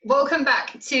Welcome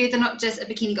back to the Not Just a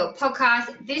Bikini Girl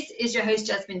podcast. This is your host,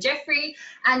 Jasmine Jeffrey,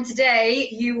 and today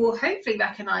you will hopefully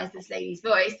recognise this lady's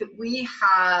voice, but we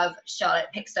have Charlotte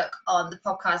Pickstock on the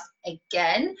podcast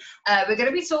again. We're going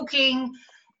to be talking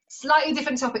slightly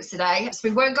different topics today, so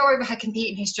we won't go over her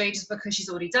competing history just because she's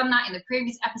already done that in the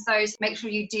previous episodes. Make sure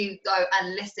you do go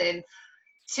and listen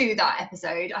to that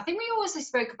episode. I think we also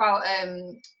spoke about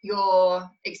your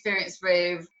experience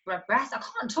with breast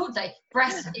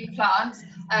implants,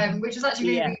 which was actually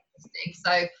really interesting.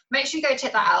 So make sure you go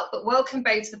check that out. But welcome,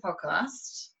 babe, to the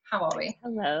podcast. How are we?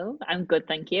 Hello, I'm good,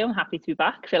 thank you. I'm happy to be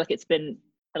back. I feel like it's been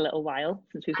a little while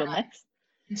since we've done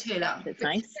this. Too long. It's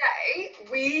nice. Today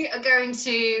we are going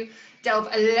to delve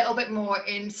a little bit more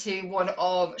into one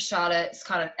of Charlotte's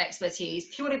kind of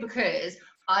expertise, purely because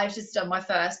I've just done my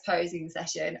first posing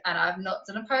session and I've not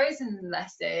done a posing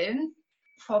lesson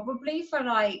probably for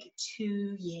like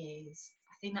 2 years.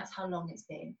 I think that's how long it's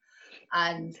been.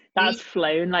 And that's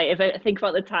flown. Like, if I think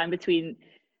about the time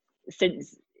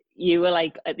since you were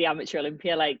like at the Amateur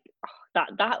Olympia, like that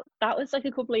was like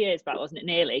a couple of years back, wasn't it?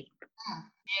 Nearly.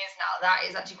 Years now. That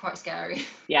is actually quite scary.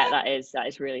 Yeah, that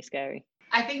is really scary.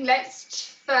 I think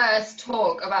let's first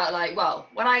talk about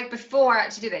before I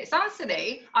actually did it. It sounds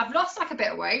silly. I've lost like a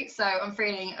bit of weight, so I'm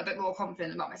feeling a bit more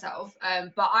confident about myself.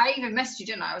 But I even messaged you,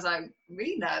 didn't I? I was like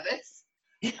really nervous.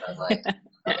 I was like,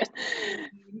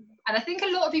 and I think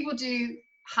a lot of people do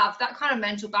have that kind of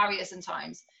mental barrier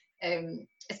sometimes,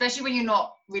 especially when you're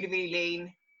not really, really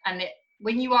lean, and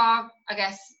when you are, I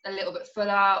guess, a little bit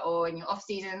fuller or in your off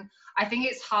season. I think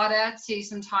it's harder to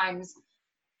sometimes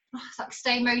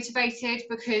stay motivated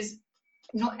because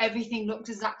not everything looks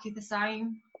exactly the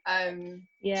same. And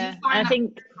I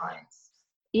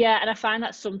find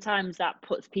that sometimes that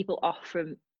puts people off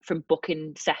from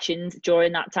booking sessions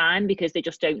during that time because they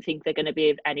just don't think they're going to be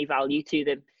of any value to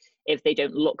them if they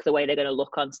don't look the way they're going to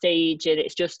look on stage. And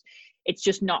that's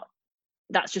just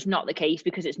not the case,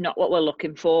 because it's not what we're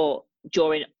looking for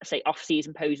during, say,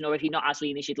 off-season posing, or if you're not as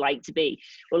lean as you'd like to be.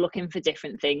 We're looking for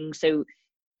different things. So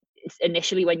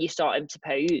initially, when you're starting to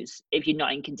pose, if you're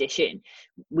not in condition,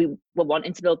 we're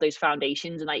wanting to build those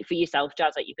foundations. And like for yourself,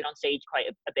 Jazz, like you've been on stage quite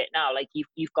a bit now, like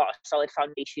you've got a solid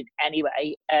foundation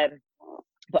anyway.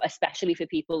 But especially for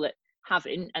people that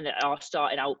haven't and that are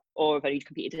starting out or have only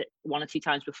competed 1 or 2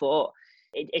 times before,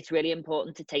 it's really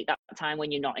important to take that time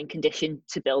when you're not in condition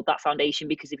to build that foundation.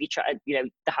 Because if you try, the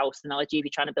house analogy, if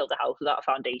you're trying to build a house without a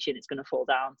foundation, it's going to fall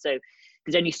down. So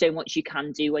there's only so much you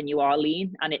can do when you are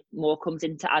lean, and it more comes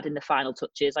into adding the final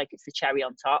touches, like it's the cherry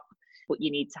on top. But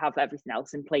you need to have everything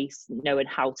else in place, knowing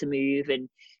how to move and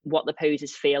what the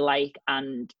poses feel like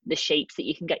and the shapes that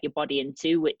you can get your body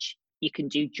into, which you can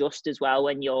do just as well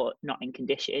when you're not in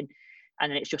condition. And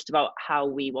then it's just about how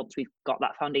once we've got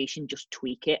that foundation, just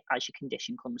tweak it as your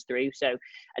condition comes through. So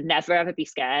I'd never ever be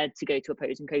scared to go to a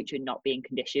posing coach and not be in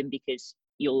condition, because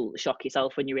you'll shock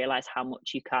yourself when you realise how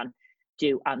much you can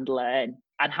do and learn,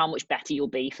 and how much better you'll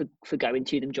be for going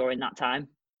to them during that time,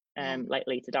 like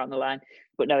later down the line.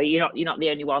 But no, you're not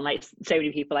the only one. Like so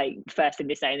many people, like first thing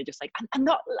they say, they're just like, I'm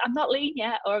not lean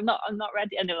yet, or I'm not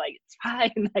ready, and they're like, it's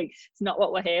fine. Like it's not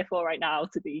what we're here for right now,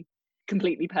 to be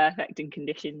completely perfect in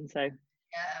condition. So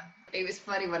yeah, it was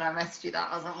funny when I messaged you that.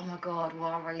 I was like, oh my god,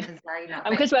 what am I even saying that?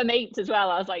 And because we're mates as well,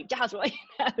 I was like, Jazz, what are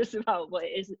you nervous about? But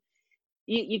it is,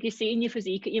 you see in your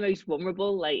physique at your most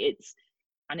vulnerable. Like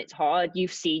it's hard.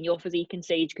 You've seen your physique in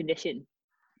stage condition,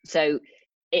 so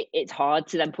it's hard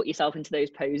to then put yourself into those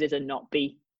poses and not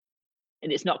be.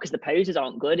 And it's not because the poses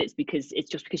aren't good. It's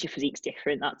just because your physique's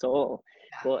different. That's all.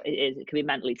 Yeah. But it can be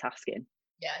mentally tasking.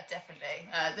 Yeah, definitely.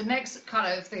 The next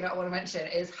kind of thing that I want to mention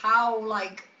is how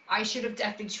I should have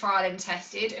definitely tried and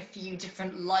tested a few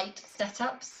different light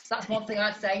setups. That's one thing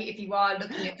I'd say if you are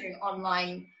looking at doing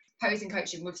online posing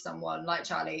coaching with someone like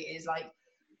Charlie, is like,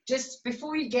 just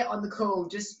before you get on the call,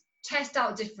 just test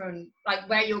out different, like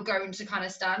where you're going to kind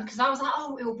of stand. Because I was like,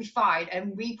 oh, it will be fine.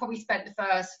 And we probably spent the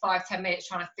first 5-10 minutes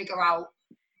trying to figure out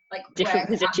like different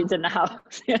positions in the house.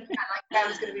 And like where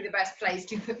was going to be the best place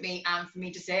to put me and for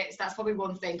me to sit. So that's probably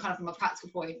one thing kind of from a practical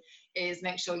point, is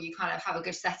make sure you kind of have a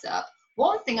good setup.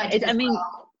 One thing I did I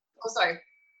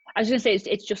was going to say,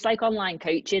 it's just like online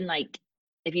coaching. Like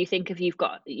if you've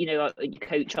got a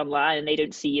coach online and they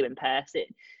don't see you in person,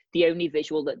 the only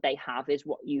visual that they have is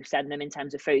what you send them in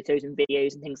terms of photos and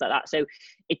videos and things like that. So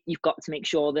you've got to make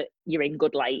sure that you're in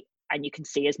good light and you can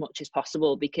see as much as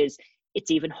possible, because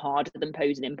it's even harder than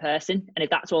posing in person. And if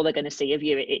that's all they're going to see of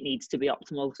you, it needs to be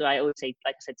optimal. So I always say,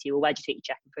 like I said to you, well, where do you take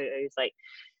your checking photos? Like,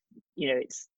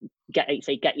 it's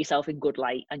get yourself in good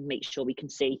light and make sure we can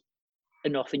see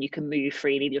enough and you can move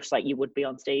freely just like you would be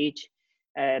on stage.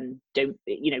 don't,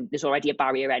 there's already a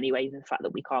barrier anyway, the fact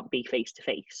that we can't be face to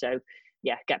face. So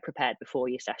yeah, get prepared before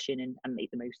your session and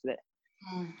make the most of it.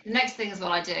 The next thing is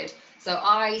what I did. So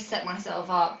I set myself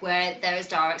up where there is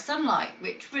direct sunlight,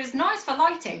 which was nice for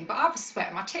lighting, but I was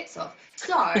sweating my tits off.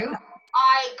 So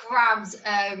I grabbed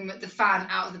the fan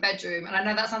out of the bedroom, and I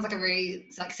know that sounds like a really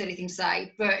silly thing to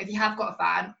say, but if you have got a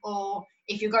fan, or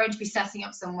if you're going to be setting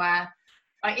up somewhere,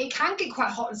 like, it can get quite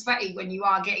hot and sweaty when you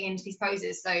are getting into these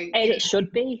poses. So it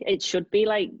should be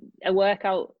like a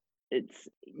workout.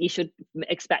 You should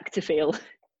expect to feel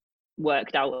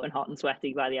worked out and hot and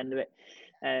sweaty by the end of it.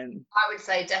 I would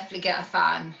say definitely get a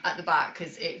fan at the back,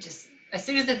 because it just, as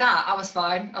soon as I did that, I was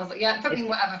fine. I was like, yeah, put me in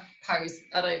whatever pose,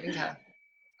 I don't even care.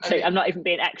 So I'm not even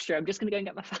being extra, I'm just going to go and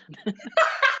get my fan.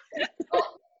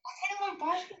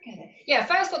 Yeah,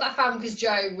 first got that fan because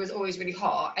Joe was always really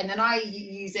hot, and then I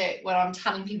use it when I'm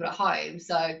tanning people at home.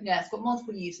 So yeah, it's got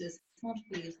multiple uses. So,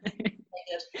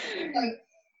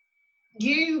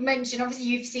 you mentioned, obviously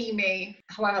you've seen me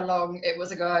however long it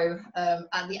was ago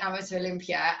at the Amateur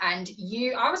Olympia, and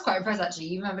I was quite impressed actually.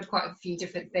 You remembered quite a few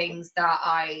different things that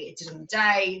I did on the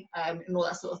day, and all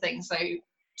that sort of thing. So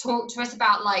talk to us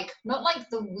about, like, not like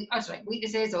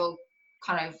weaknesses or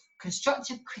kind of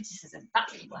constructive criticism,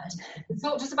 that's the word.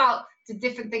 Talk to us about the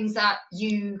different things that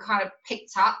you kind of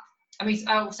picked up. I mean,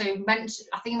 I also mentioned,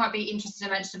 I think you might be interested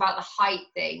to mention about the height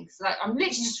thing. So, like, I'm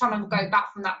literally just trying to go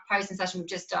back from that posing session we've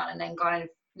just done, and then kind of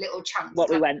little chunks. What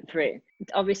we went through.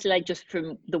 Obviously, like, just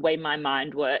from the way my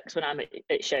mind works when I'm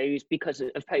at shows, because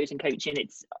of posing coaching,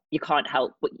 you can't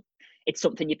help but it's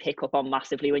something you pick up on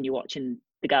massively when you're watching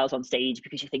the girls on stage,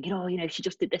 because you're thinking, oh, she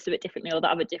just did this a bit differently, or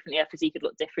that a bit differently, her physique could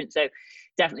look different. So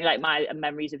definitely, like, my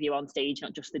memories of you on stage,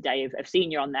 not just the day of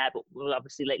seeing you on there, but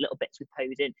obviously like little bits with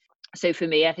posing. So for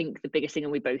me, I think the biggest thing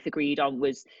that we both agreed on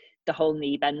was the whole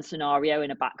knee bend scenario in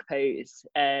a back pose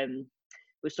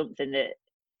was something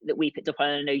that we picked up on.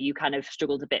 I know you kind of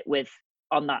struggled a bit with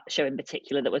on that show in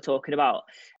particular that we're talking about.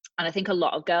 And I think a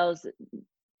lot of girls,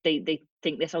 they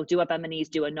think this, oh, do I bend my knees,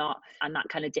 do I not? And that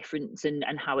kind of difference and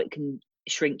how it can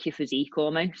shrink your physique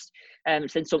almost.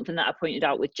 So something that I pointed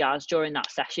out with Jazz during that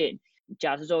session,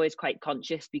 Jazz is always quite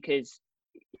conscious because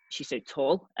she's so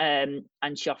tall, and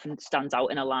she often stands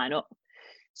out in a lineup.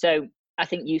 So I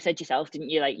think you said yourself, didn't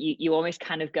you, like, you almost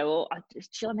kind of go, oh,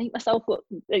 shall I make myself look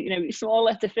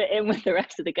smaller to fit in with the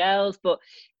rest of the girls? But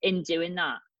in doing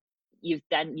that, you're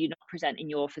not presenting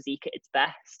your physique at its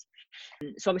best.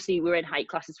 So obviously we're in height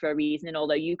classes for a reason, and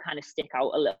although you kind of stick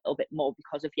out a little bit more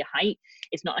because of your height,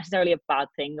 it's not necessarily a bad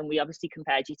thing. And we obviously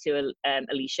compared you to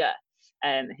Alicia,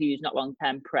 who's not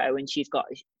long-term pro, and she's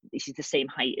the same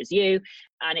height as you.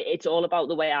 And it's all about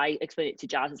the way I explain it to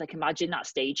Jazz. It's like, imagine that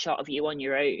stage shot of you on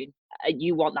your own.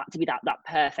 You want that to be that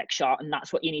perfect shot, and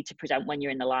that's what you need to present when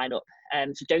you're in the lineup.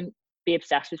 So don't be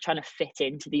obsessed with trying to fit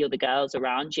into the other girls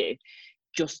around you.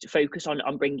 Just focus on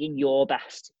bringing your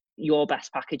best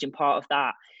package, and part of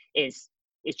that is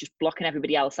just blocking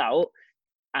everybody else out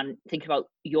and thinking about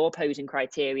your posing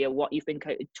criteria, what you've been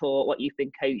taught, what you've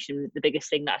been coached. And the biggest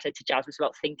thing that I said to Jazz was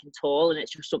about thinking tall, and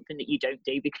it's just something that you don't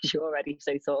do because you're already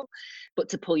so tall. But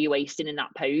to pull your waist in that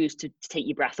pose, to take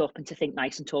your breath up and to think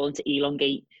nice and tall and to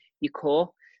elongate your core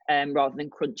rather than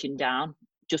crunching down,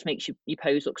 just makes your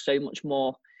pose look so much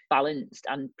more balanced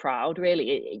and proud,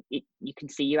 really. You can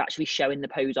see you're actually showing the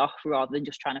pose off rather than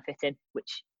just trying to fit in,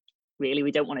 which really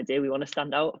we don't want to do. We want to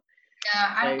stand out.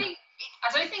 Yeah, I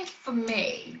don't think for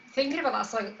me, thinking about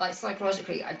that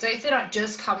psychologically, I don't think that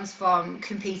just comes from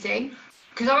competing.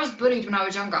 Because I was bullied when I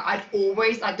was younger, I'd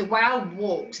always, like, the way I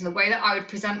walked and the way that I would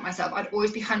present myself, I'd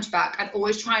always be hunchback. I'd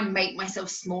always try and make myself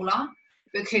smaller,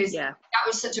 because that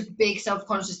was such a big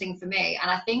self-conscious thing for me. And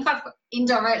I think I've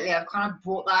kind of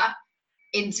brought that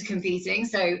into competing.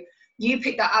 So you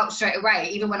picked that out straight away.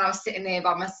 Even when I was standing here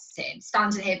by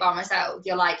myself,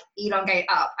 you're like, elongate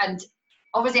up. And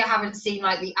obviously I haven't seen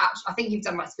like the actual, I think you've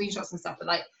done like screenshots and stuff, but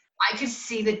like I could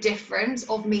see the difference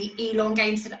of me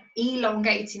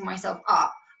elongating myself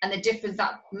up, and the difference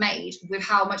that made with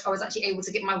how much I was actually able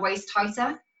to get my waist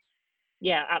tighter.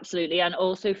 Yeah, absolutely. And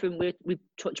also we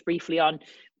touched briefly on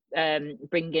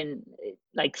bringing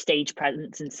like stage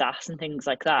presence and sass and things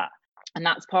like that. And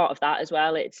that's part of that as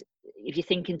well. It's, if you're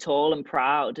thinking tall and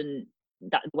proud, and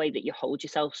that the way that you hold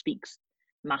yourself speaks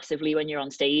massively when you're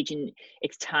on stage. And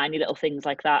it's tiny little things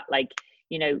like that, like,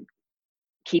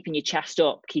 keeping your chest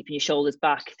up, keeping your shoulders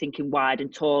back, thinking wide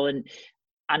and tall,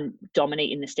 and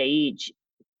dominating the stage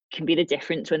can be the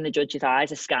difference when the judges'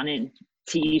 eyes are scanning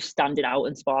to you standing out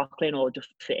and sparkling, or just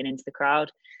fitting into the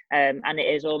crowd. And it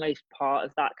is almost part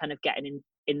of that kind of getting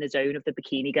in the zone of the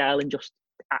bikini girl and just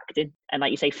acting, and like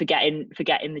you say, forgetting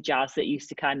the Jazz that used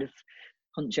to kind of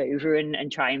hunch over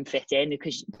and try and fit in,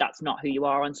 because that's not who you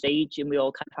are on stage, and we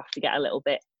all kind of have to get a little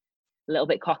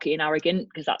bit cocky and arrogant,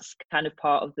 because that's kind of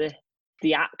part of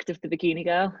the act of the bikini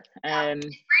girl.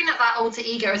 Bring up that alter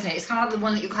ego, isn't it? It's kind of the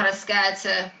one that you're kind of scared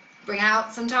to bring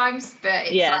out sometimes, but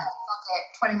it's like,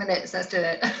 okay, 20 minutes, let's do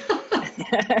it.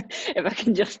 If I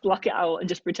can just block it out and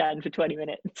just pretend for 20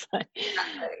 minutes.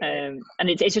 And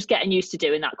it's just getting used to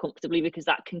doing that comfortably, because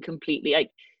that can completely, like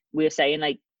we were saying,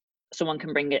 like someone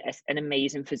can bring an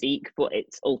amazing physique, but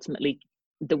it's ultimately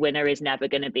the winner is never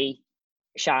going to be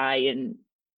shy and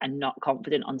not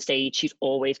confident on stage. She's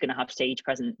always going to have stage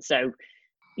presence. So,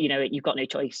 you know, you've got no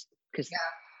choice, because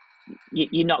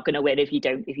you're not going to win if you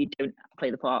don't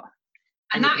play the part.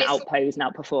 And you can outpose and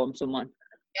outperform someone.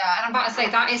 Yeah, and I'm about to say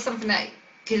that is something that,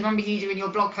 because I remember you doing your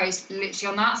blog post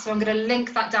literally on that, so I'm going to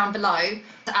link that down below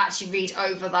to actually read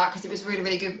over that, because it was really,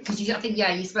 really good. Because I think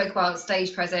you spoke about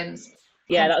stage presence.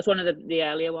 Yeah, that was one of the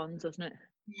earlier ones, wasn't it?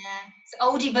 Yeah, it's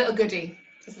oldie but a goodie.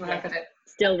 That's the way I put it.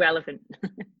 Still relevant.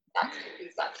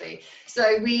 Exactly.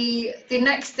 So the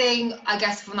next thing, I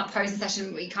guess, from that posing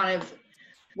session we kind of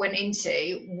went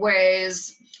into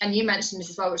was, and you mentioned this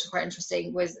as well, which was quite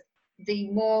interesting, was the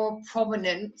more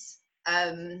prominent,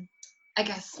 I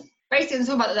guess, basically I'm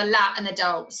talking about the lat and the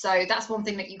delt. So that's one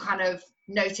thing that you kind of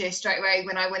noticed straight away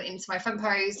when I went into my front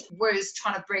pose, was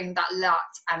trying to bring that lat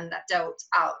and that delt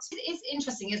out. It's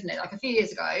interesting, isn't it? Like a few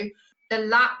years ago, that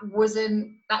lat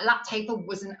taper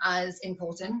wasn't as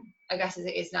important, I guess, as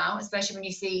it is now, especially when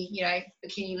you see, you know,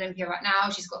 Bikini Olympia right now,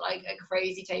 she's got like a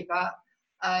crazy taper.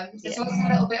 So talk a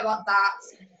little bit about that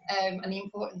and the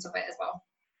importance of it as well.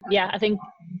 Yeah, I think,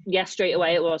 straight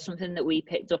away it was something that we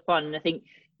picked up on. And I think,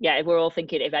 if we're all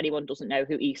thinking, if anyone doesn't know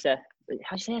who Isa,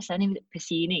 how do you say her surname?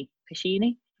 Piscini?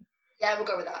 Yeah, we'll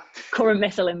go with that. Current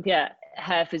Miss Olympia,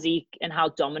 her physique and how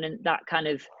dominant that kind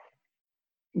of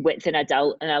width in her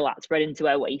delt and her lat spread into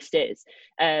her waist is.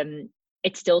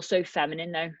 It's still so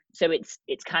feminine though. So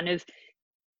it's kind of,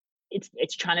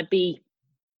 it's trying to be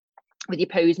with your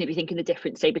pose. And if you think in the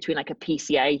difference, say, between like a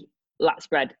PCA lat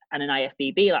spread and an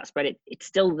IFBB lat spread, it's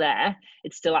still there,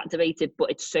 it's still activated,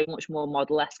 but it's so much more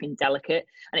model-esque and delicate.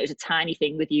 And it was a tiny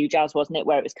thing with you, Jazz, wasn't it,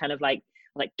 where it was kind of like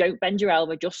don't bend your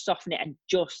elbow, just soften it and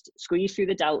just squeeze through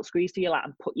the delt, squeeze through your lat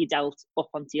and put your delt up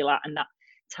onto your lat, and that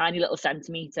tiny little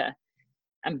centimetre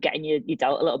and getting your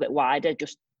delt a little bit wider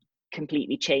just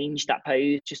completely changed that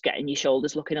pose, just getting your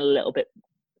shoulders looking a little bit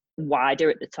wider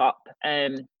at the top.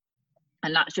 And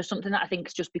that's just something that I think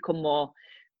has just become more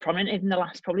prominent in the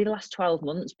last 12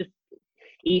 months, but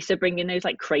Isa bringing those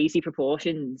like crazy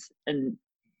proportions, and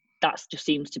that just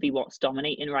seems to be what's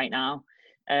dominating right now.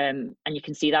 And you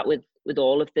can see that with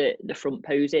all of the front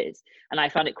poses. And I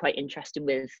found it quite interesting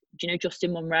with, do you know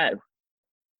Justin Monroe?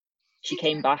 She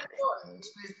came back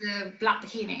with the black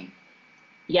bikini.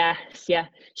 Yes, yeah.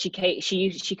 She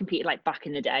competed like back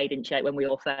in the day, didn't she? Like when we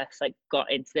all first like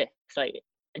got into this, like,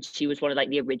 and she was one of like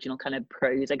the original kind of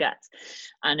pros, I guess.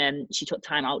 And she took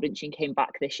time out, didn't she, and came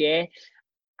back this year.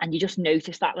 And you just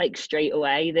noticed that like straight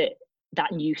away,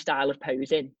 that new style of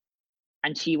posing.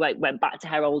 And she like went back to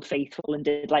her old faithful and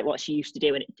did like what she used to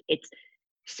do, and it's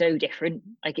so different.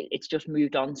 Like it's just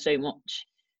moved on so much.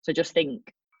 So just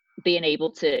think, being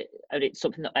able to, and it's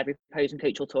something that every posing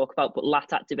coach will talk about, but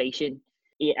lat activation,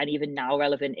 and even now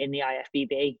relevant in the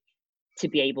IFBB, to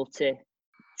be able to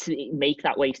make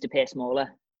that waist appear smaller.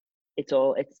 It's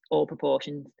all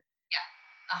proportions.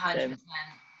 Yeah, 100%.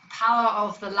 Power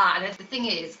of the lat. And the thing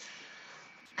is,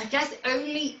 I guess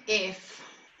only if,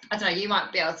 I don't know, you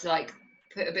might be able to like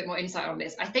put a bit more insight on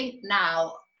this. I think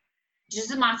now, it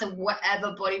doesn't matter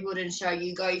whatever bodybuilding show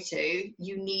you go to,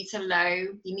 you need to know,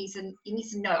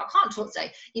 I can't talk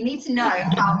today, you need to know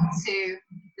how to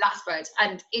lat spread,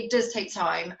 and it does take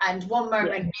time, and one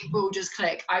moment it will just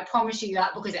click. I promise you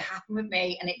that, because it happened with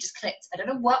me and it just clicked. I don't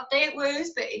know what day it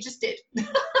was, but it just did.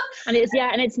 And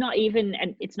it's not even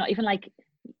like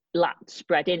lat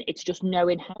spreading, it's just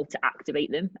knowing how to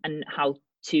activate them and how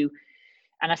to,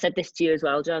 and I said this to you as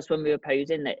well, Jazz, when we were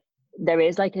posing, that there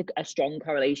is like a strong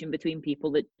correlation between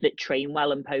people that train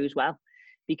well and pose well,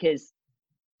 because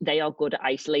they are good at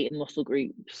isolating muscle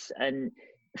groups and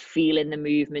feeling the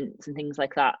movements and things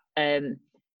like that.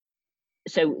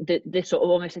 So the sort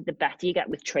of almost like the better you get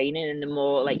with training, and the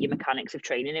more like your mechanics of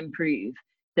training improve,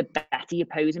 the better your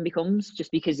posing becomes,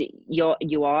 just because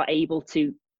you are able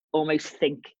to almost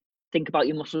think about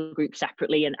your muscle group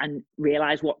separately and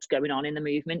realize what's going on in the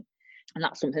movement. And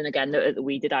that's something, again, that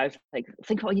we did. I was like,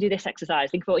 think about when you do this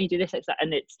exercise, think about when you do this exercise,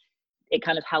 and it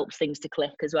kind of helps things to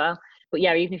click as well. But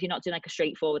yeah, even if you're not doing like a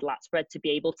straightforward lat spread, to be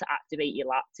able to activate your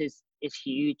lats is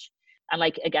huge. And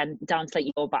like, again, down to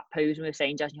like your back pose, and we were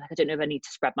saying, Jazz, like, I don't know if I need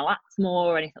to spread my lats more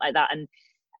or anything like that.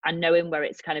 And knowing where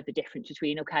it's kind of the difference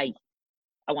between, okay,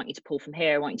 I want you to pull from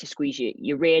here, I want you to squeeze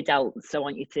your rear delts, I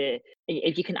want you to,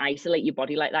 if you can isolate your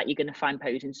body like that, you're going to find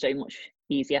posing so much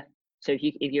easier. So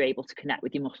if you're able to connect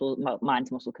with your mind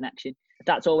to muscle connection,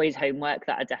 that's always homework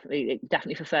that I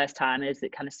definitely for first timers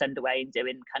that kind of send away and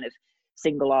doing kind of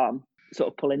single arm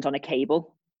sort of pull-ins on a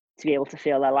cable to be able to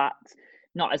feel their lats,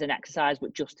 not as an exercise,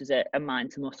 but just as a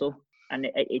mind to muscle. And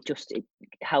it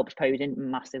helps posing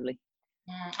massively.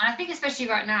 I think especially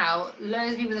right now,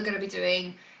 loads of people are going to be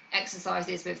doing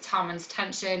exercises with Tallman's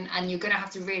tension, and you're going to have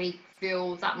to really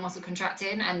feel that muscle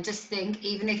contracting, and just think,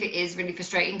 even if it is really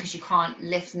frustrating because you can't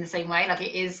lift in the same way, like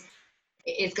it is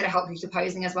going to help you to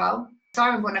posing as well. So I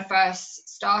remember when I first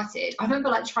started, I remember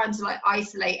like trying to like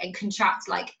isolate and contract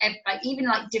like even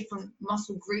like different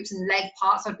muscle groups and leg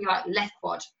parts. I'd be like left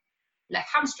quad, left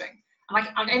hamstring. Like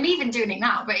I'm even doing it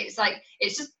now, but it's like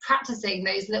it's just practicing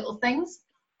those little things.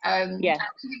 I think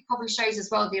it probably shows as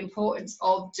well the importance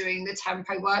of doing the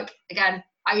tempo work. Again,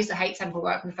 I used to hate tempo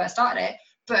work when I first started it,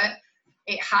 but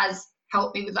it has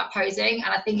helped me with that posing.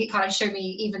 And I think it kind of showed me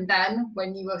even then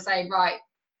when you were saying, right,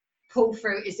 pull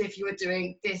through as if you were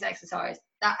doing this exercise,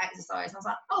 that exercise. And I was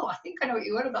like, oh, I think I know what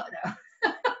you were about now.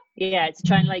 Yeah, it's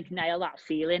trying to like nail that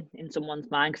feeling in someone's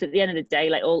mind, because at the end of the day,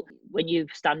 like when you're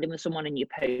standing with someone and you're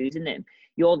posing them,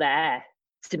 you're there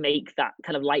to make that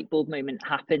kind of light bulb moment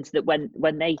happen, so that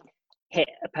when they hit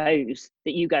a pose,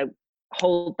 that you go,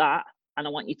 hold that, and I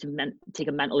want you to take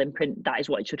a mental imprint. That is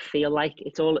what it should feel like.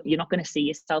 It's all, you're not going to see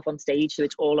yourself on stage, so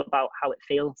it's all about how it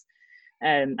feels.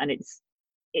 And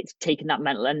it's taking that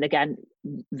mental, and again,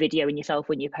 videoing yourself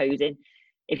when you're posing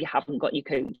if you haven't got your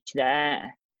coach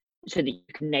there, so that you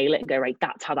can nail it and go, right,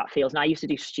 that's how that feels. And I used to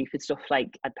do stupid stuff,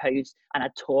 like I'd pose and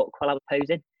I'd talk while I was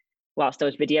posing whilst I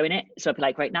was videoing it. So I'd be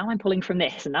like, right, now I'm pulling from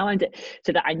this, and now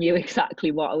so that I knew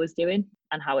exactly what I was doing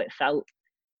and how it felt,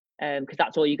 because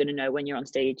that's all you're going to know when you're on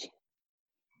stage.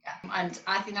 Yeah. And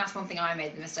I think that's one thing I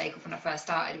made the mistake of when I first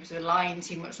started, was relying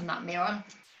too much on that mirror.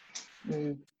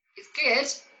 It's good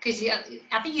because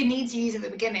I think you need to use it at the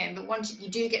beginning, but once you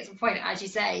do get to a point, as you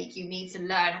say, you need to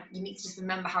learn, you need to just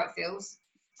remember how it feels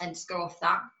and just go off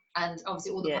that. And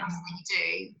obviously all the practice that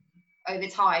you do over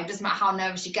time, doesn't matter how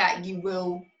nervous you get, you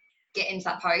will get into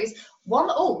that pose.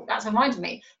 That's reminded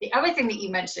me, the other thing that you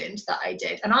mentioned that I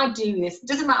did, and I do this,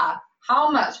 doesn't matter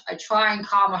how much I try and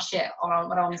calm my shit when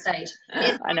I'm on stage.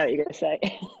 I know what you're going to say.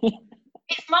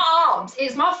 It's my arms,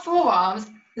 it's my forearms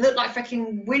look like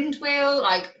freaking wind wheel,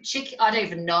 like chicken, I don't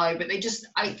even know, but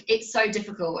it's so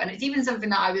difficult. And it's even something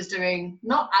that I was doing,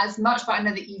 not as much, but I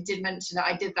know that you did mention that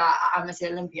I did that at Amateur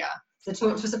Olympia. So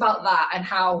talk to us about that and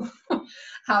how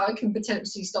I can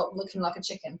potentially stop looking like a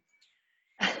chicken.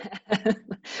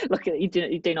 Look, you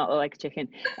do not look like a chicken.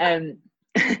 But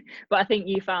I think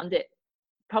you found it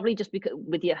probably just because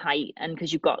with your height and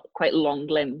because you've got quite long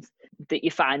limbs, that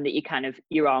you find that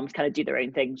your arms kind of do their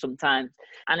own thing sometimes.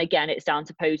 And again, it's down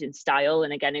to posing style.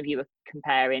 And again, if you were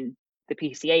comparing the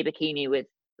PCA bikini with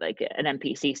like an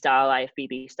NPC style,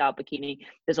 IFBB style bikini,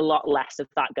 there's a lot less of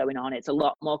that going on. It's a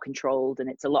lot more controlled and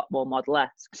it's a lot more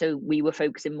model-esque. So we were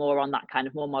focusing more on that kind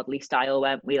of more modelly style,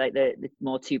 weren't we? Like the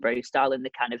more two bro style and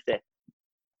the kind of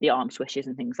the arm swishes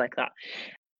and things like that.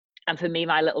 And for me,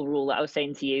 my little rule that I was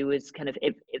saying to you was kind of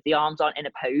if the arms aren't in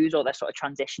a pose or they're sort of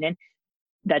transitioning,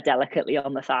 they're delicately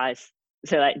on the thighs.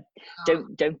 So like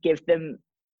don't give them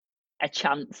a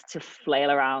chance to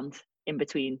flail around in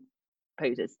between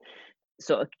poses,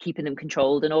 sort of keeping them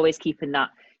controlled and always keeping that,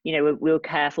 we were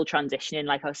careful transitioning,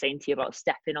 like I was saying to you about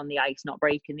stepping on the ice, not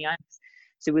breaking the ice.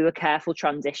 So we were careful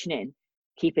transitioning,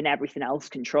 keeping everything else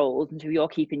controlled. And so you're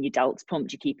keeping your delts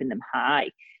pumped, you're keeping them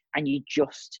high, and you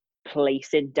just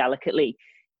placing delicately.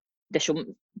 There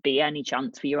shouldn't be any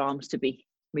chance for your arms to be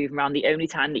moving around. The only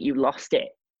time that you lost it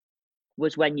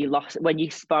was when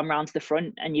you spun around to the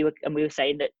front and we were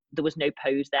saying that there was no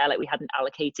pose there, like we hadn't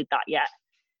allocated that yet.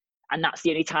 And that's the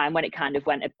only time when it kind of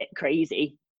went a bit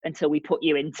crazy, until we put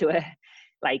you into a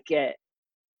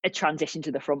transition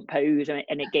to the front pose and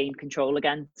it gained control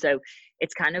again. So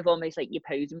it's kind of almost like your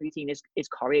posing routine is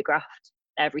choreographed.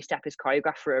 Every step is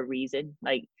choreographed for a reason.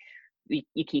 Like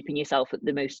you're keeping yourself at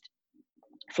the most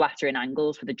flattering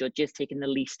angles for the judges, taking the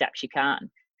least steps you can.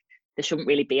 There shouldn't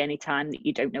really be any time that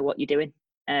you don't know what you're doing,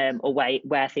 or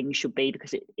where things should be,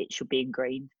 because it should be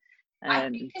ingrained. I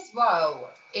think as well,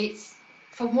 it's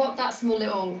from what that small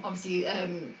little obviously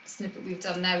snippet we've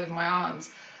done there with my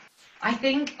arms, I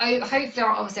think hopefully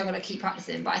obviously I'm going to keep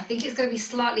practicing, but I think it's going to be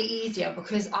slightly easier,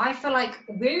 because I feel like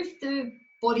with the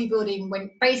bodybuilding, when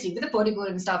basically with the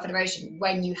bodybuilding style federation,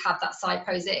 when you have that side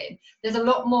pose in, there's a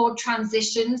lot more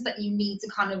transitions that you need to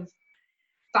kind of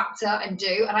factor and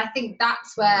do. And I think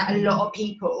that's where a lot of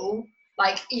people,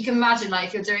 like, you can imagine, like,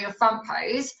 if you're doing a front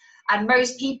pose, and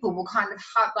most people will kind of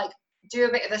have, like, do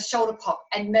a bit of a shoulder pop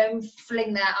and then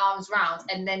fling their arms around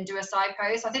and then do a side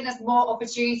pose. So I think there's more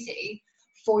opportunity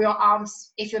for your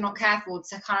arms, if you're not careful,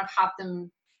 to kind of have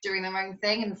them doing their own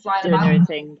thing and flying doing about. their own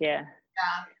thing, yeah.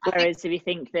 Whereas if you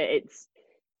think that it's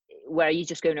where you're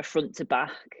just going a front to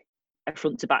back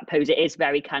pose, it is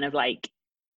very kind of like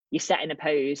you're setting a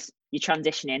pose, you're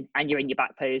transitioning, and you're in your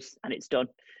back pose, and it's done.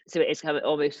 So it is kind of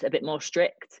almost a bit more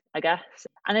strict, I guess.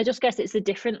 And I just guess it's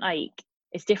different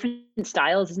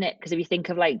styles, isn't it? Because if you think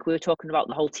of, like, we were talking about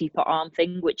the whole teapot arm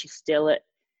thing, which is still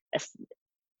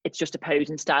it's just a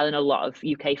posing style in a lot of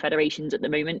UK federations at the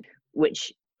moment,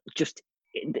 which just,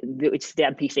 it's the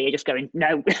NPC are just going,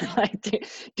 no, like,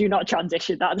 do not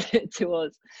transition that to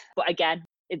us. But again,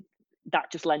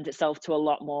 that just lends itself to a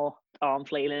lot more arm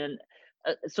flailing.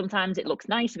 Sometimes it looks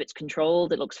nice if it's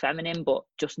controlled, it looks feminine, but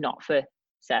just not for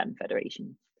certain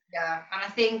federations. Yeah, and I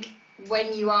think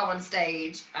when you are on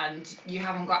stage and you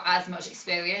haven't got as much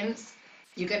experience,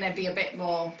 you're going to be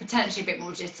potentially a bit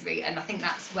more jittery, and I think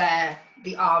that's where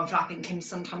the arm flapping can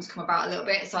sometimes come about a little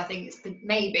bit. So I think it's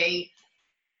maybe,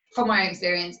 from my own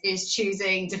experience, is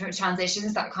choosing different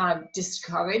transitions that kind of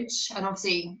discourage. And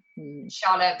obviously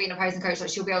Charlotte, being a posing coach, like,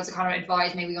 she'll be able to kind of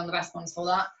advise maybe on the best ones for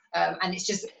that. And it's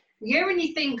just, when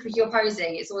you think with your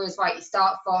posing, it's always right, you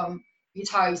start from your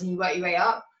toes and you work your way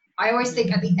up. I always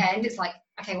think at the end, it's like,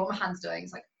 okay, what are my hands doing?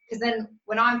 It's like, because then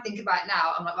when I'm thinking about it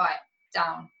now, I'm like, right,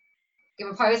 down, give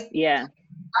a pose. Yeah,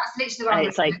 that's literally what I'm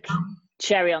it's like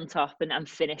cherry on top and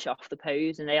finish off the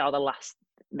pose, and they are the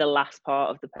last part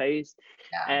of the pose.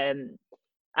 Yeah.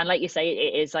 And like you say,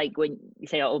 it is like when you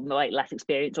say, oh, like less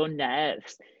experience or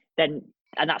nerves, then,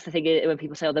 and that's the thing, when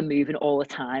people say, oh, they're moving all the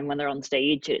time when they're on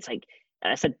stage, it's like,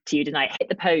 I said to you tonight, hit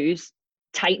the pose,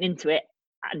 tighten into it,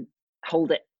 and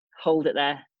hold it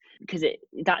there. Because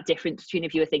that difference between,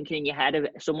 if you were thinking in your head of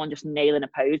someone just nailing a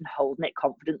pose and holding it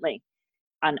confidently,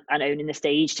 and owning the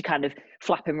stage, to kind of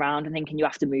flapping around and thinking you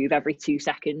have to move every 2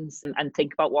 seconds, and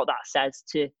think about what that says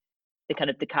to the kind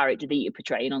of the character that you're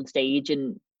portraying on stage,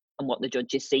 and what the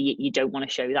judges see. You don't want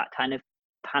to show that kind of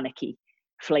panicky,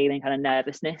 flailing kind of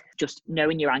nervousness. Just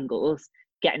knowing your angles,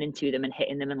 getting into them and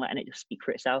hitting them, and letting it just speak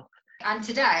for itself. And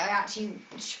today I actually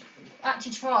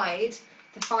tried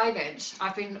the 5-inch.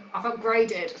 I've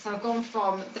upgraded, so I've gone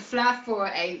from the Flair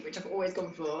 408, which I've always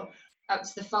gone for, up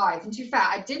to the 5. And to be fair,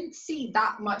 I didn't see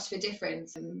that much of a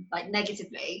difference, like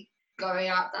negatively, going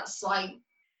up that slight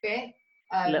bit.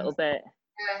 A little bit.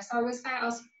 Yeah, so I was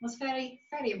fairly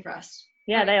impressed.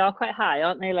 Yeah, they are quite high,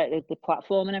 aren't they? Like the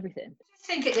platform and everything. I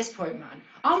think at this point, man,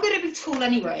 I'm going to be tall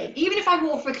anyway. Even if I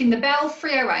wore freaking the Bell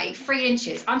 308, 3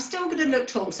 inches, I'm still going to look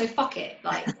tall. So fuck it.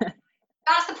 Like,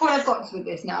 that's the point I've got to with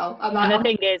this now. And the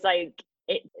thing is, like,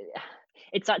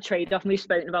 it's that trade-off. We've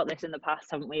spoken about this in the past,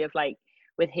 haven't we? Of, like,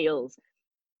 with heels,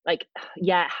 like,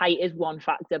 yeah, height is one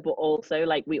factor, but also,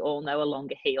 like, we all know a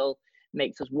longer heel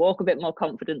makes us walk a bit more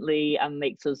confidently and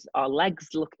makes our legs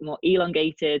look more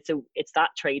elongated. So it's that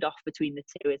trade-off between the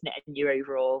two, isn't it? And your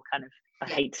overall kind of, I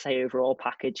hate to say overall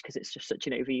package because it's just such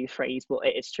an overused phrase, but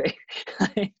it is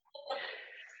true.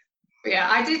 Yeah,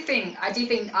 I do think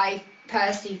I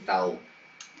personally felt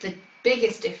the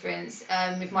biggest difference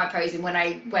with my posing when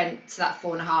I went to that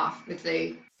 4.5 with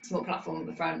the small platform at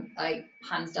the front, like,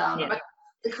 hands down. Yeah. Like,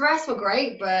 the caress were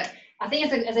great, but I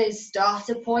think as a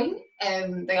starter point,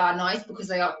 they are nice because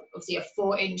they are obviously a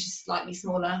 4-inch, slightly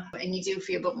smaller, and you do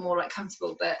feel a bit more, like,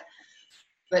 comfortable.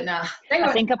 But nah,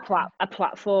 I think a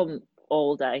platform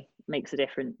all day makes a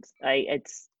difference. Like,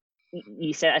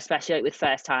 you said, especially like with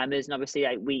first timers, and obviously,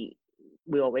 like, we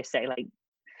always say, like,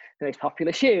 the most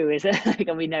popular shoe is like,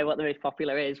 and we know what the most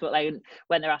popular is, but, like,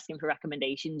 when they're asking for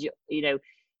recommendations, you know,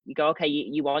 you go, okay,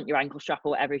 you want your ankle strap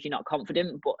or whatever if you're not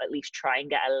confident, but at least try and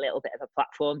get a little bit of a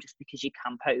platform, just because you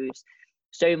can pose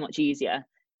so much easier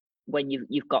when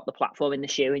you've got the platform in the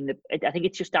shoe. And I think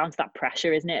it's just down to that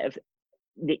pressure, isn't it, of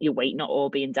your weight not all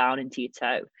being down into your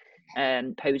toe.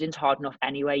 Posing's hard enough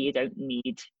anyway. You don't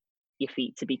need your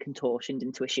feet to be contortioned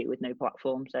into a shoe with no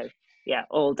platform. So yeah,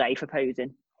 all day for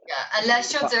posing. Yeah,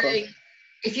 unless you're doing,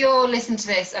 if you're listening to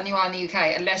this and you are in the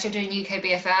UK, unless you're doing UK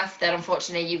BFF, then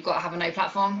unfortunately you've got to have a no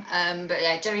platform. But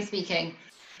yeah, generally speaking,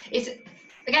 it's,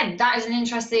 again, that is an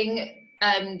interesting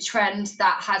trend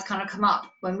that has kind of come up.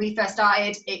 When we first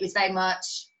started, it was very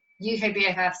much UK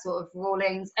BFF sort of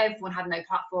rulings. Everyone had no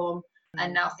platform,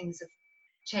 and now things have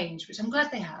changed, which I'm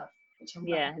glad they have. which I'm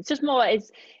Yeah, it's just more,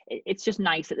 it's just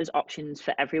nice that there's options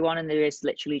for everyone, and there is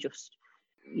literally just,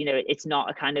 you know, it's not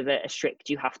a kind of a strict,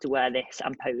 you have to wear this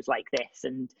and pose like this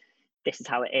and this is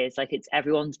how it is. Like, it's,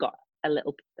 everyone's got a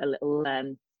little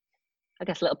I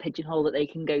guess a little pigeonhole that they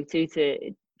can go to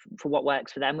for what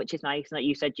works for them, which is nice. And like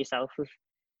you said yourself, with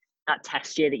that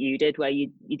test year that you did, where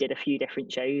you did a few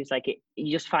different shows, like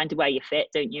you just find where you fit,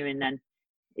 don't you? And then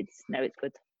it's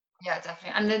good. Yeah,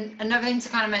 definitely. And then another thing to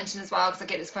kind of mention as well, because I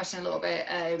get this question a little bit,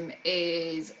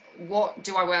 is what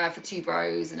do I wear for Two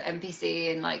Bros and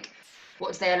NPC, and like,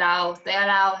 what do they allow? They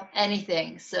allow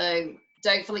anything. So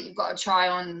don't feel like you've got to try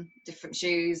on different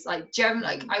shoes. Like,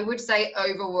 like I would say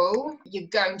overall, you're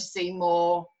going to see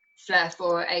more Flair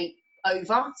 408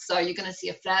 over. So you're going to see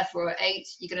a Flair 408,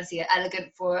 you're going to see an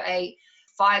elegant 408,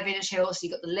 5-inch heels. So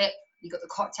you got the lip, you got the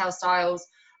cocktail styles.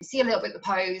 You see a little bit of the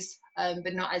pose,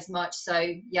 but not as much. So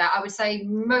yeah, I would say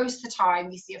most of the time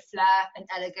you see a Flair, an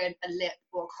elegant, a lip,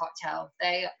 or a cocktail.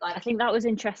 They like. I think that was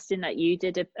interesting that you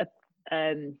did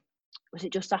a was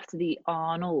it just after the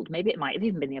Arnold? Maybe it might have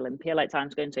even been the Olympia. Like,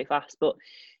 time's going so fast, but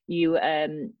you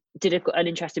did an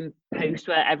interesting post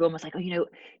where everyone was like, oh, you know,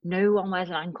 no one wears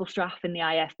an ankle strap in the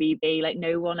IFBB, like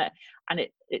no one, and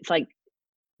it's like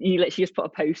you literally just put a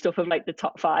post up of like the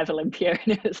top 5 Olympia,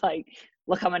 and it's like,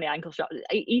 look how many ankle straps.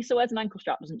 Issa wears an ankle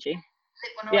strap, doesn't she?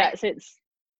 Yeah, so it's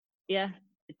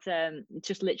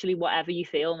just literally whatever you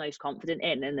feel most confident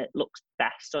in and that looks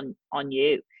best on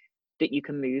you, that you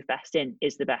can move best in,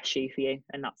 is the best shoe for you.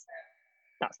 And that's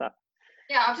that.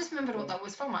 Yeah, I've just remembered what that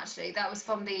was from, actually. That was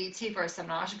from the T-Bro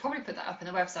seminar. I should probably put that up on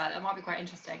the website. That might be quite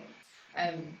interesting.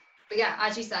 But yeah,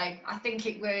 as you say, I think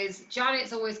it was,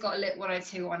 Janet's always got a lip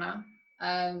 102 on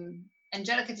her.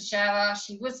 Angelica Teixeira,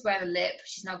 she was wearing a lip.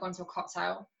 She's now gone to a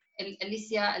cocktail.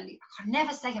 Alicia, I can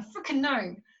never say her freaking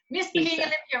name. Miss Bikini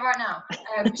Olympia right now.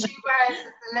 She wears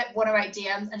the lip 108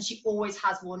 DMs, and she always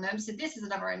has worn them. So this is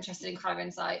another interesting kind of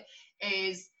insight,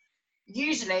 is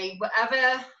usually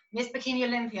whatever Miss Bikini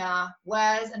Olympia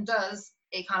wears and does,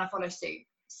 it kind of follows suit.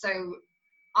 So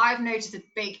I've noticed a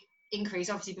big increase,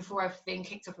 obviously before everything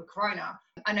kicked off with Corona,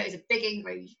 I noticed a big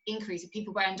increase of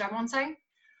people wearing Diamante.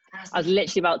 I was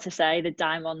literally about to say the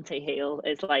Diamante heel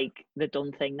is like the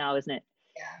done thing now, isn't it?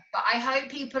 Yeah, but I hope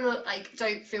people like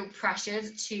don't feel pressured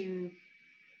to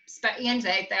spend. At the end of the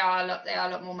day, they are a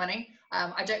lot more money.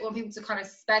 I don't want people to kind of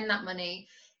spend that money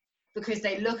because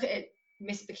they look at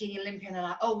Miss Bikini Olympia and they're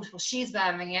like, oh, well, she's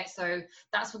wearing it, so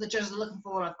that's what the judges are looking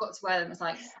for, and I've got to wear them. It's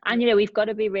like, and you know, we've got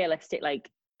to be realistic. Like,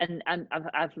 and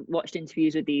I've watched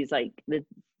interviews with these like the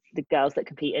girls that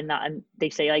compete in that, and they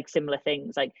say like similar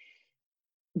things. Like,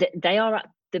 they are at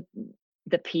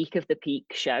the peak of the peak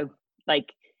show.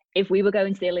 Like, if we were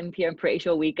going to the Olympia, I'm pretty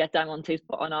sure we'd get Diamantes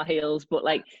put on our heels, but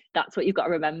like, that's what you've got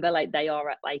to remember. Like, they are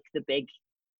at like the big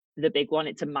one.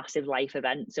 It's a massive life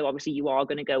event, so obviously you are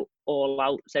going to go all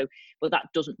out. So, but that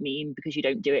doesn't mean because you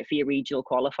don't do it for your regional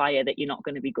qualifier that you're not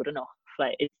going to be good enough.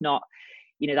 Like, it's not,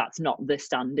 you know, that's not the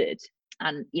standard.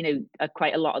 And you know,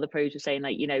 quite a lot of the pros were saying,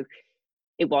 like, you know,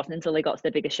 it wasn't until they got to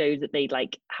the bigger shows that they'd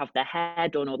like have their hair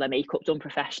done or their makeup done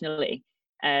professionally.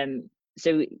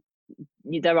 So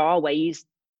there are ways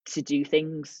to do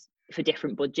things for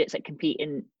different budgets. Like,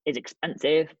 competing is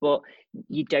expensive, but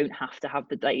you don't have to have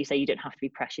like you say, you don't have to be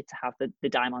pressured to have the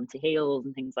Diamante heels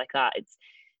and things like that. It's,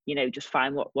 you know, just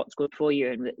find what's good for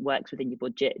you and it works within your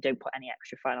budget. Don't put any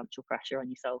extra financial pressure on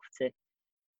yourself to,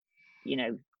 you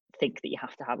know, think that you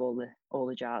have to have all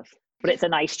the jazz. But it's a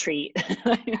nice treat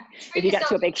if you get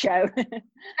to a big show.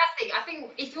 I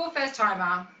think if you're a first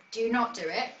timer, do not do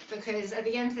it, because at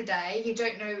the end of the day, you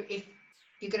don't know if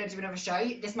you're going to do another show.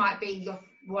 This might be your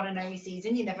one and only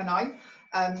season. You never know.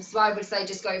 So I would say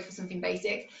just go for something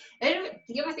basic. And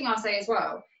the other thing I'll say as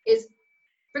well is,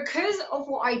 because of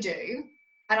what I do,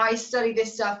 and I study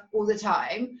this stuff all the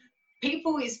time,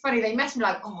 people, it's funny, they mess me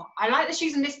like, oh, I like the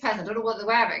shoes in this person, I don't know what they're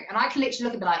wearing. And I can literally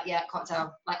look and be like, yeah,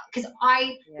 cocktail. Like, because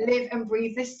I live and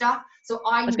breathe this stuff. So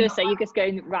I was going to say, you're just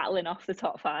going rattling off the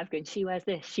top 5, going, she wears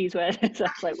this, she's wearing this.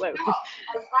 I was like, whoa.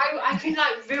 I can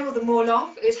like reel them all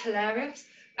off. It's hilarious.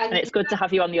 And it's good to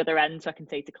have you on the other end, so I can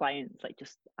say to clients, like,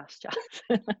 just ask Jazz.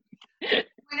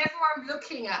 Whenever I'm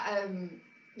looking at,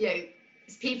 you know,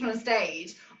 people on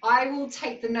stage, I will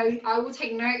take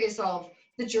notice of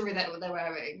the jewelry that they're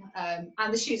wearing,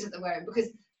 and the shoes that they're wearing, because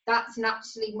that's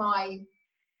naturally my,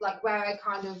 like, where I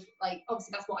kind of like,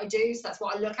 obviously that's what I do, so that's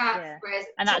what I look at. Yeah.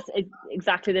 And that's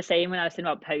exactly the same when I was saying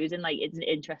about posing. Like, it's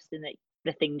interesting that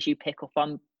the things you pick up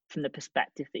on from the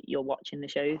perspective that you're watching the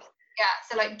shows. Yeah,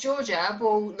 so like Georgia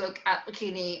will look at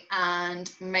bikini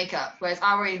and makeup, whereas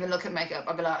I won't even look at makeup.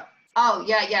 I'll be like, oh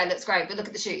yeah, it looks great, but look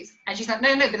at the shoes. And she's like,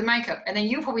 no, but the makeup. And then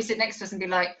you'll probably sit next to us and be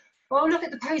like, well, look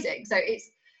at the posing. So it's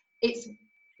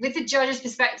with the judge's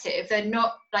perspective, they're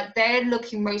not like, they're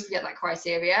looking mostly at that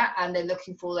criteria, and they're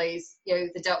looking for those, you know,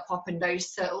 the delt pop and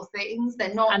those subtle things.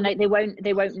 They're not, and like they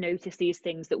won't notice these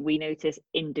things that we notice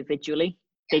individually.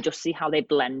 They just see how they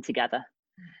blend together.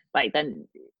 Like then,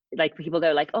 like people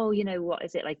go like, oh, you know, what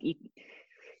is it like?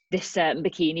 This certain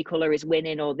bikini color is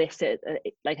winning, or this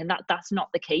like, and that's not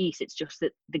the case. It's just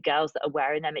that the girls that are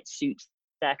wearing them, it suits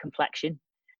their complexion.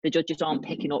 The judges aren't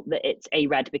picking up that it's a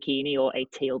red bikini or a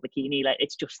teal bikini. Like,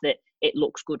 it's just that it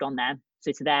looks good on them.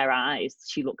 So to their eyes,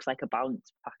 she looks like a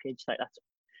balanced package. Like, that's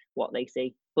what they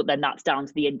see. But then that's down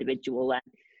to the individual and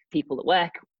people that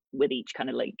work with each kind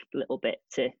of like little bit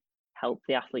to help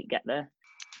the athlete get there.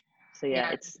 So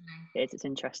yeah, it's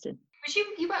interesting. But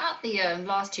you were at the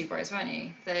last two Bros, weren't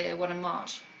you? The one in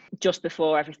March. Just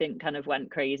before everything kind of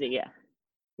went crazy,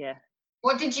 yeah.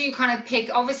 What did you kind of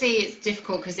pick? Obviously, it's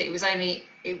difficult because it was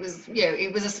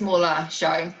a smaller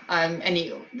show, and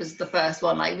it was the first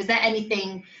one. Like, was there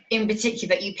anything in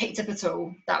particular that you picked up at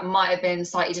all that might have been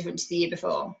slightly different to the year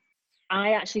before?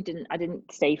 I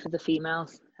didn't stay for the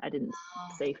females. I didn't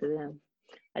stay for them.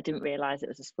 I didn't realise it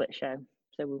was a split show.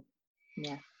 So,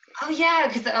 yeah. Oh yeah,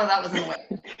 because that was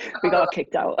annoying. We got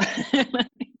kicked out.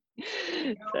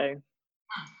 So,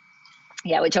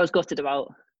 yeah, which I was gutted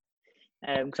about.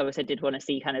 Because obviously I did want to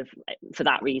see kind of, for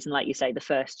that reason, like you say, the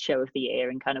first show of the year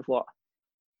and kind of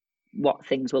what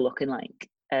things were looking like,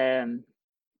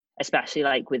 especially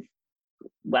like with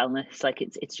wellness. Like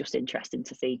it's just interesting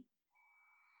to see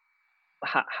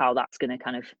how that's going to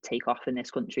kind of take off in this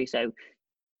country. So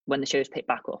when the shows pick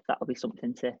back up, that'll be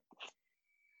something to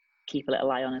keep a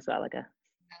little eye on as well, I guess.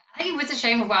 I think it was a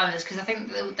shame of wellness because I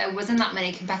think there wasn't that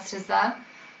many competitors there.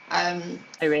 Oh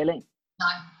really? No,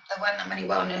 there weren't that many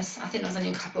wellness. I think there was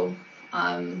only a couple.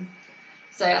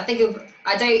 So I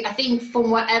think from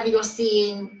whatever you're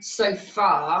seeing so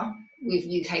far with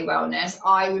UK wellness,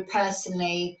 I would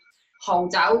personally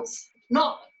hold out.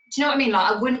 Not, do you know what I mean?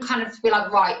 Like, I wouldn't kind of be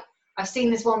like, right, I've seen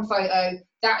this one photo,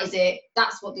 that is it,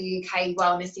 that's what the UK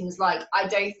wellness seems like. I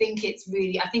don't think it's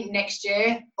really, I think next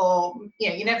year, or, you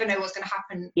know, you never know what's going to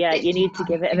happen. Yeah, you need to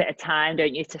give it a bit of time,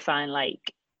 don't you, to find like,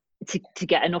 to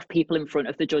get enough people in front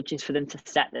of the judges for them to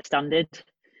set the standard,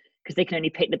 because they can only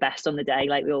pick the best on the day,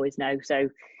 like we always know. So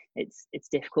it's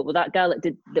difficult. But that girl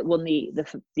that won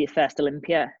the first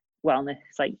Olympia wellness,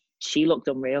 like, she looked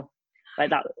unreal.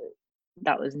 Like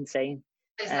that was insane.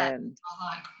 I'm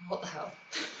like, what the hell?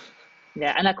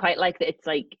 Yeah, and I quite like that. It's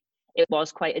like, it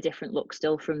was quite a different look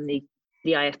still from the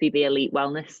IFBB Elite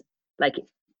Wellness. Like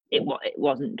it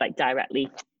wasn't like directly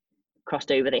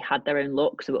crossed over. They had their own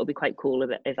look, so it'll be quite cool if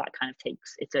that kind of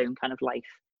takes its own kind of life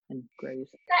and grows.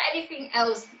 Is there anything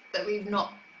else that we've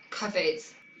not covered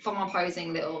from our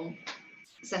posing little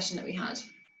session that we had?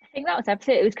 I think that was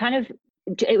everything.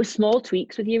 It was small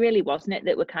tweaks with you, really, wasn't it,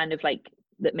 that were kind of like,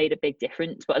 that made a big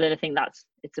difference. But then I think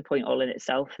it's a point all in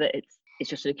itself, that it's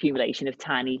just an accumulation of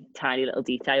tiny little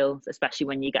details, especially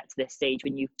when you get to this stage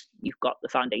when you've got the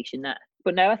foundation there.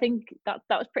 But no, I think that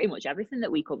was pretty much everything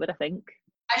that we covered, I think.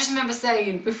 I just remember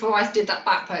saying before I did that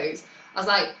back pose, I was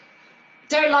like,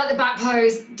 don't like the back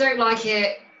pose, don't like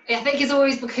it. I think it's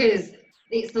always because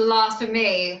it's the last for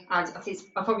me, and I think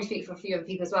I'll probably speak for a few other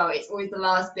people as well, it's always the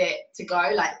last bit to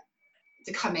go, like,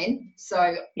 to come in.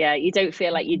 So yeah, you don't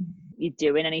feel like you're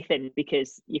doing anything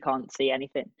because you can't see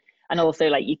anything. And also,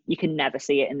 like, you can never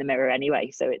see it in the mirror anyway,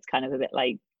 so it's kind of a bit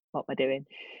like, what am I doing?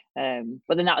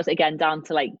 But then that was again down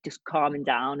to like just calming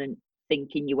down and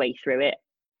thinking your way through it.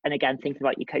 And again, thinking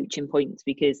about your coaching points,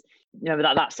 because remember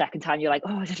that second time you're like,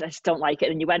 oh, I just don't like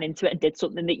it. And you went into it and did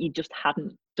something that you just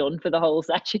hadn't done for the whole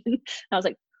session. And I was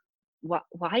like, what?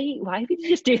 Why did you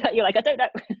just do that? You're like, I don't know.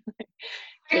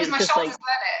 It was my shoulders,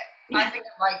 I think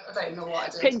I don't know what I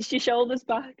did. Pinch your shoulders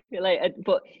back. Like,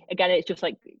 but again, it's just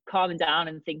like calming down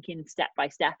and thinking step by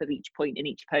step of each point in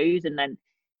each pose, and then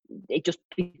it just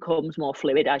becomes more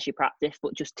fluid as you practice.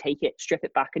 But just strip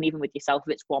it back, and even with yourself,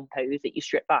 if it's one pose that you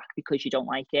strip back because you don't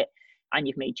like it and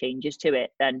you've made changes to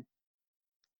it, then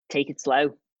take it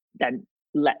slow. Then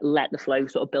let the flow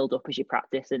sort of build up as you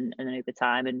practice, and over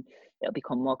time, and it'll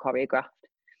become more choreographed.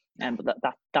 But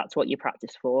that's what you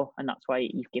practice for, and that's why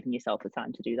you've given yourself the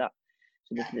time to do that.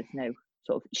 So there's no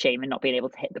sort of shame in not being able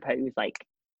to hit the pose like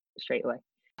straight away.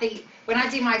 I think when I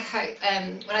do my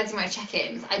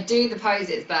check-ins, I do the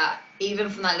poses, but even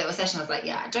from that little session, I was like,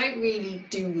 yeah, I don't really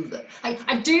do them.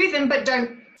 I do them, but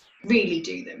don't really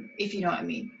do them, if you know what I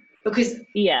mean. Because all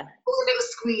the little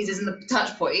squeezes and the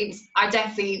touch points, I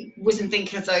definitely wasn't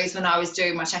thinking of those when I was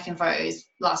doing my check-in photos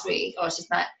last week. I was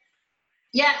just like,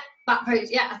 yeah, back pose,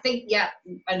 yeah, I think, yeah.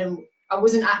 And then I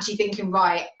wasn't actually thinking,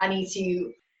 right, I need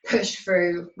to push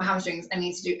through my hamstrings. I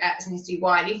need to do X, I need to do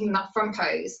Y. And even that front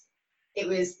pose,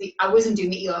 I wasn't doing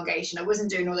the elongation. I wasn't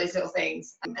doing all those little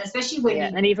things. And especially when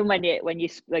and even when you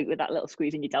like with that little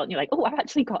squeeze in your delt, and you're like, oh, I've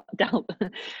actually got delt.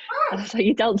 And it's like,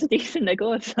 your delts are decent, they're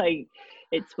good. Like,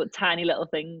 it's what tiny little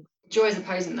things. Joys of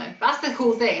posing though. That's the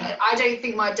cool thing. Like, I don't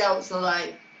think my delts are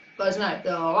like, I don't know,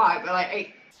 they're all right. But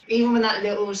like, even when that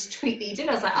little tweak that you did,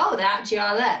 I was like, oh, they actually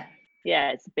are there.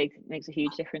 Yeah, makes a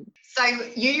huge difference. So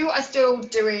you are still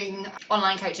doing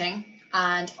online coaching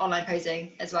and online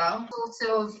posing as well.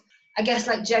 Sort of, I guess,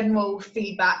 like general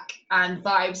feedback and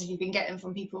vibes you've been getting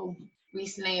from people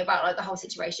recently about like the whole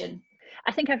situation.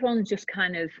 I think everyone's just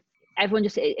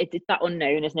it's that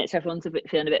unknown, isn't it? So everyone's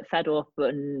feeling a bit fed up,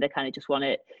 and they kind of just want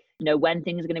to know when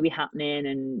things are going to be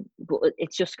happening. But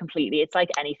it's just completely, it's like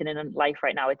anything in life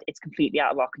right now, it's completely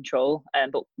out of our control.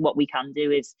 But what we can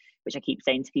do is, which I keep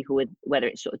saying to people, with whether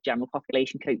it's sort of general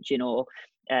population coaching or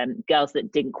girls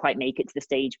that didn't quite make it to the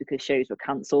stage because shows were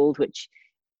cancelled, which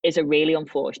is a really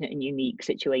unfortunate and unique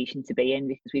situation to be in,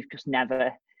 because we've just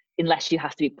never, unless you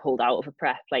have to be pulled out of a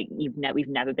prep, like we've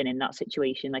never been in that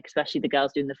situation, like especially the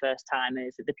girls doing the first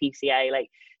timers at the PCA, like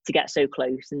to get so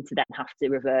close and to then have to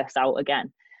reverse out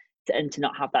again and to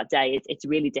not have that day, it's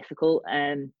really difficult.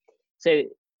 So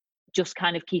just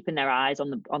kind of keeping their eyes on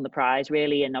the prize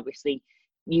really, and obviously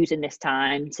using this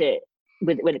time to,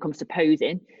 when it comes to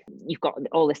posing, you've got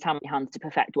all this time on your hands to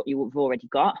perfect what you've already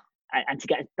got and to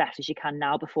get as best as you can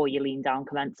now before your lean down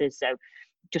commences. So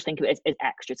just think of it as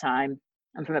extra time.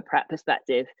 And from a prep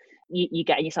perspective, you're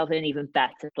getting yourself in an even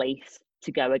better place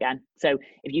to go again. So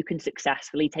if you can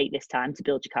successfully take this time to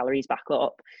build your calories back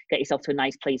up, get yourself to a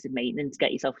nice place of maintenance,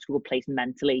 get yourself to a good place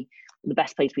mentally, the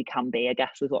best place we can be, I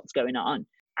guess, with what's going on,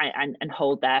 and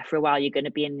hold there for a while, you're going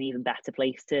to be in an even better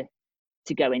place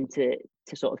to go into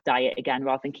sort of diet again,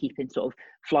 rather than keeping sort of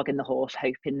flogging the horse,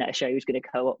 hoping that a show is going to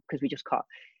go up, because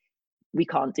we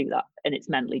can't do that, and it's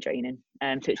mentally draining.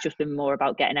 So it's just been more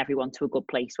about getting everyone to a good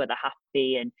place where they're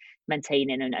happy and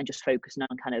maintaining and just focusing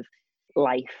on kind of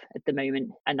life at the moment,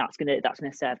 and that's gonna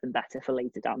serve them better for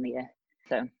later down the year.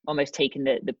 So almost taking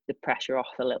the pressure off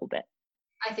a little bit.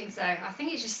 I think so. I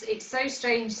think it's so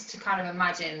strange to kind of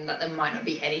imagine that there might not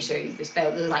be any shows this year.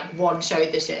 There's like one show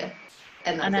this year.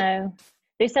 And I know.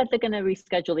 They said they're going to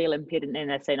reschedule the Olympiad, and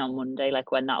they're saying on Monday,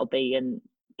 like when that'll be, and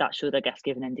that should, I guess,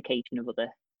 give an indication of other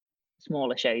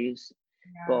smaller shows.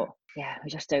 Yeah. But yeah, we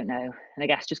just don't know. And I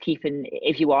guess just keeping,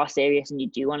 if you are serious and you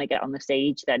do want to get on the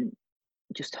stage, then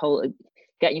just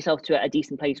getting yourself to a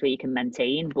decent place where you can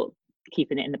maintain, but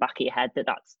keeping it in the back of your head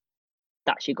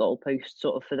that's your goalpost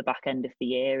sort of for the back end of the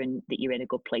year, and that you're in a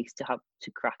good place to have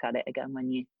to crack at it again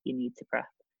when you need to prep.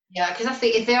 Yeah, because I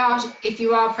think if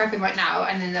you are prepping right now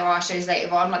and then there are shows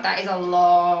later on, like that is a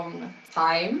long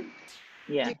time.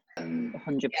 Yeah, 100%.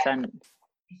 Yeah.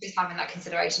 Just having that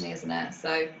consideration, isn't it?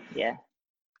 So yeah,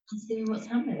 let's see what's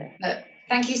happening. But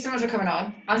thank you so much for coming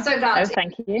on. I'm so glad.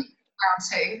 Thank you.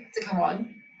 Round 2 to come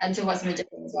on and to watch something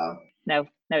different as well. No,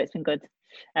 it's been good,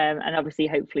 and obviously,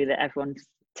 hopefully, that everyone's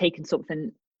taken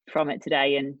something from it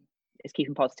today and is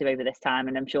keeping positive over this time.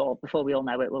 And I'm sure before we all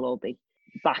know it, we'll all be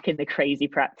back in the crazy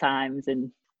prep times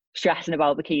and stressing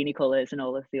about bikini colours and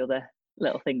all of the other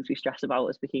little things we stress about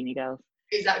as bikini girls.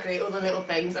 Exactly, all the little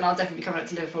things, and I'll definitely be coming up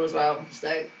to Liverpool as well,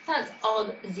 so that's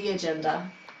on the agenda.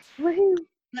 Woohoo!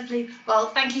 Lovely. Well,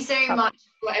 thank you so much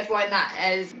for everyone that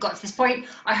has got to this point.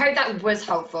 I hope that was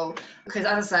helpful, because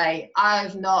as I say,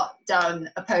 I've not done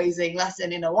a posing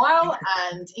lesson in a while,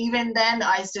 and even then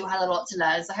I still had a lot to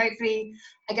learn. So hopefully,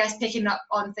 I guess picking up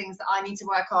on things that I need to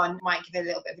work on might give it a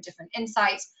little bit of a different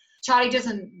insight. Charlie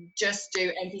doesn't just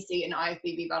do NPC and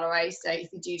IFBB, by the way, so if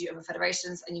you do other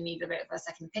federations and you need a bit of a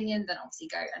second opinion, then obviously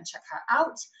go and check her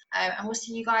out. And we'll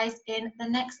see you guys in the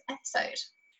next episode.